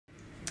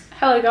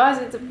Hello guys,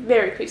 it's a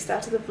very quick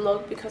start to the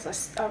vlog because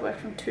I work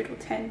from 2 till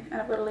 10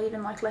 and I've got to leave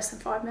in like less than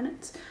 5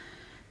 minutes.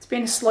 It's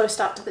been a slow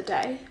start to the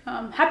day.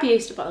 Happy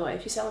Easter, by the way,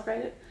 if you celebrate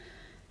it.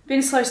 Been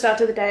a slow start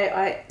to the day.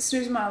 I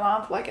snoozed my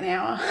alarm for like an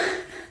hour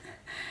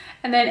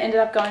and then ended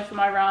up going for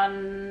my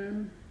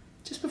run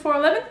just before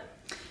 11.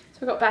 So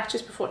I got back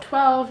just before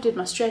 12, did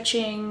my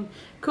stretching,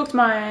 had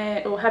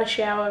a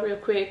shower real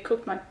quick,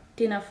 cooked my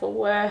dinner for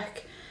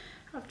work.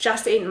 I've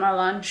just eaten my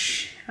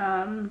lunch.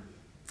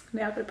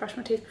 Now I've got to brush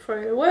my teeth before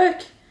I go to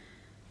work.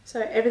 So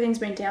everything's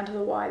been down to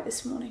the wire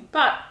this morning.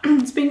 But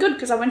it's been good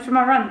because I went for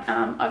my run.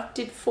 I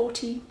did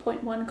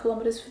 40.1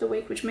 kilometres for the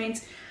week, which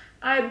means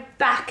I'm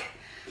back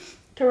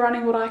to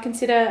running what I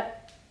consider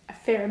a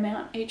fair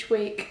amount each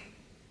week.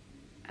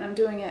 And I'm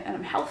doing it and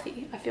I'm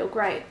healthy. I feel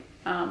great.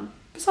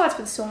 Besides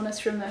for the soreness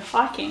from the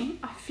hiking,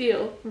 I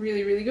feel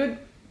really, really good.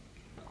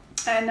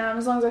 And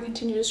as long as I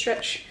continue to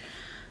stretch,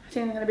 I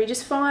think I'm going to be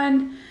just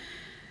fine.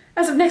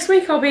 As of next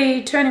week, I'll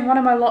be turning one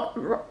of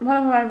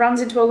my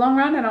runs into a long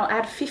run, and I'll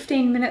add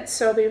 15 minutes.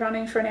 So I'll be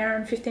running for an hour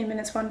and 15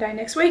 minutes one day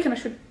next week, and I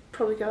should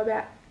probably go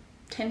about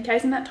 10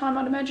 Ks in that time,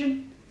 I'd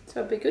imagine.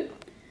 So it'll be good.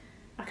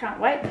 I can't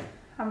wait.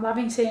 I'm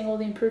loving seeing all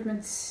the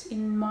improvements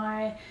in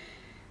my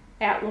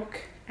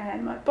outlook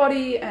and my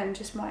body and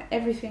just my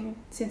everything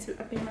since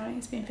I've been running.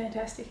 It's been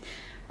fantastic.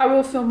 I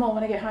will film more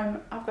when I get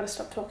home. I've got to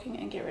stop talking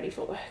and get ready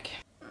for work.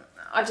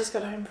 I just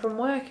got home from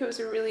work. It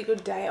was a really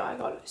good day. I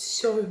got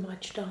so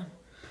much done.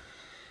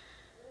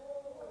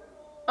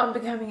 I'm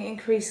becoming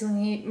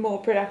increasingly more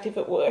productive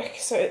at work,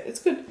 so it's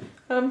good.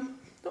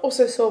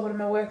 Also saw one of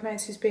my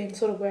workmates who's been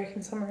sort of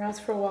working somewhere else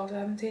for a while, so I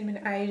haven't seen him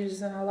in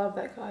ages, and I love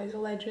that guy. He's a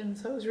legend,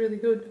 so it was really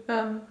good.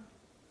 I'm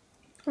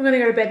going to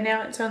go to bed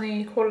now. It's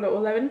only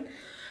 11:15,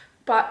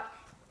 but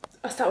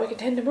I start work at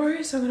 10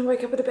 tomorrow, so I'm going to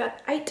wake up at about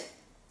 8.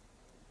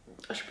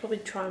 I should probably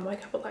try and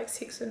wake up at like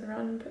 6 and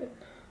run, but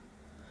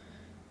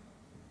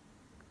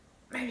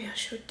maybe I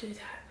should do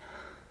that.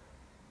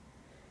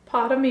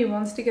 Part of me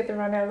wants to get the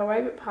run out of the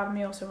way, but part of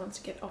me also wants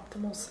to get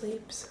optimal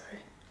sleep, so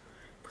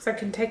because I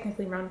can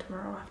technically run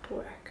tomorrow after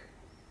work.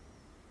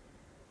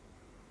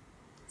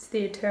 It's the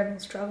eternal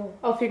struggle.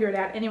 I'll figure it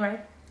out.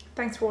 Anyway,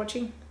 thanks for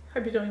watching.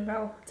 Hope you're doing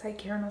well. Take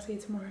care and I'll see you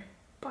tomorrow.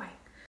 Bye.